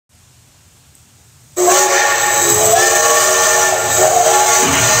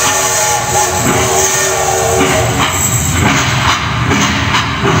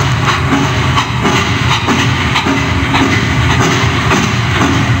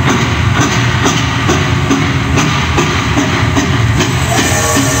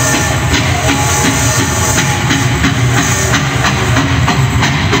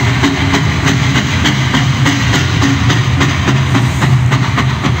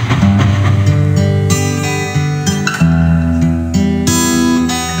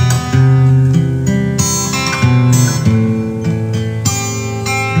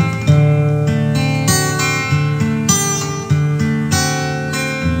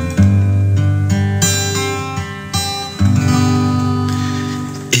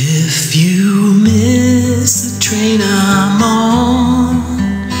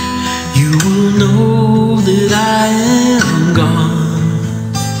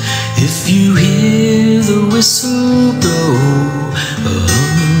If you hear the whistle blow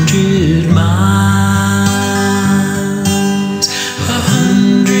 100 miles,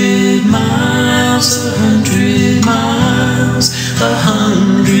 100 miles, 100 miles,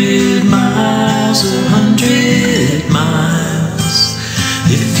 100 miles, 100 miles.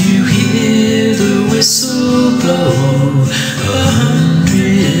 If you hear the whistle blow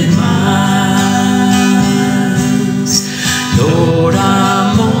 100 miles, Lord,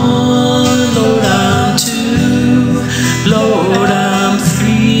 I'm one, Lord, I'm two, Lord, I'm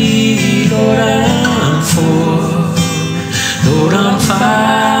three, Lord, I'm four, Lord, I'm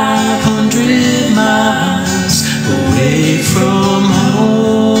 500 miles away from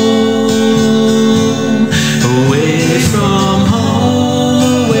home, away from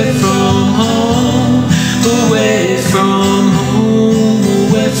home, away from home, away from home,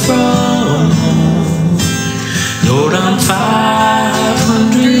 away from home. Lord, I'm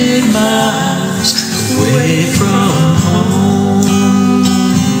 500 miles away from home.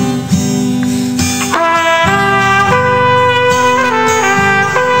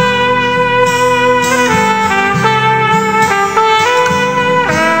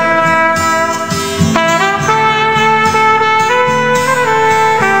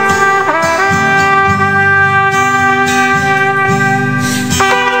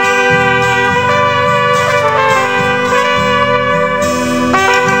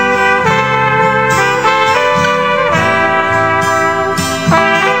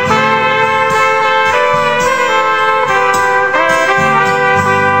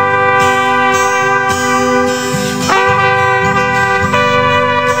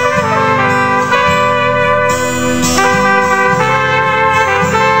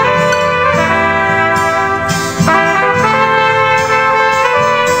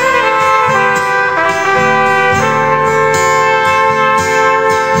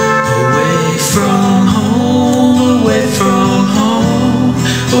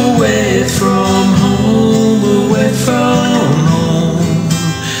 Away from home, away from home.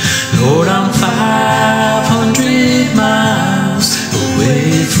 Lord, I'm 500 miles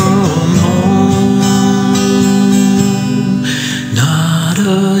away from home. Not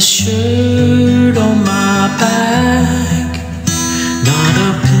a shirt on my back, not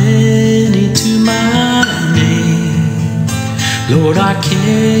a penny to my name. Lord, I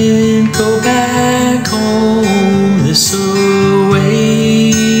can't go back home this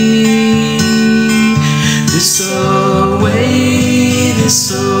away. This away,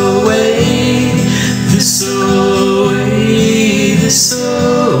 this away, this away, this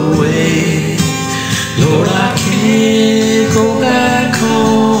away. Lord, I can't go back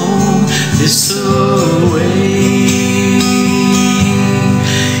home this away.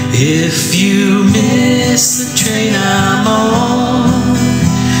 If you miss the train I'm on,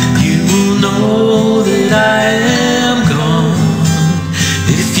 you will know that I am gone.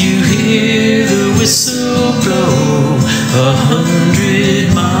 If you hear the whistle blow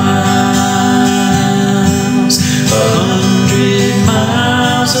 100 miles, 100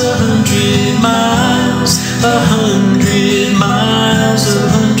 miles, 100 miles, 100 miles,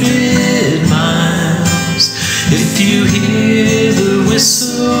 100 miles. If you hear the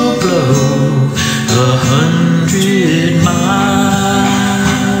whistle blow 100 miles.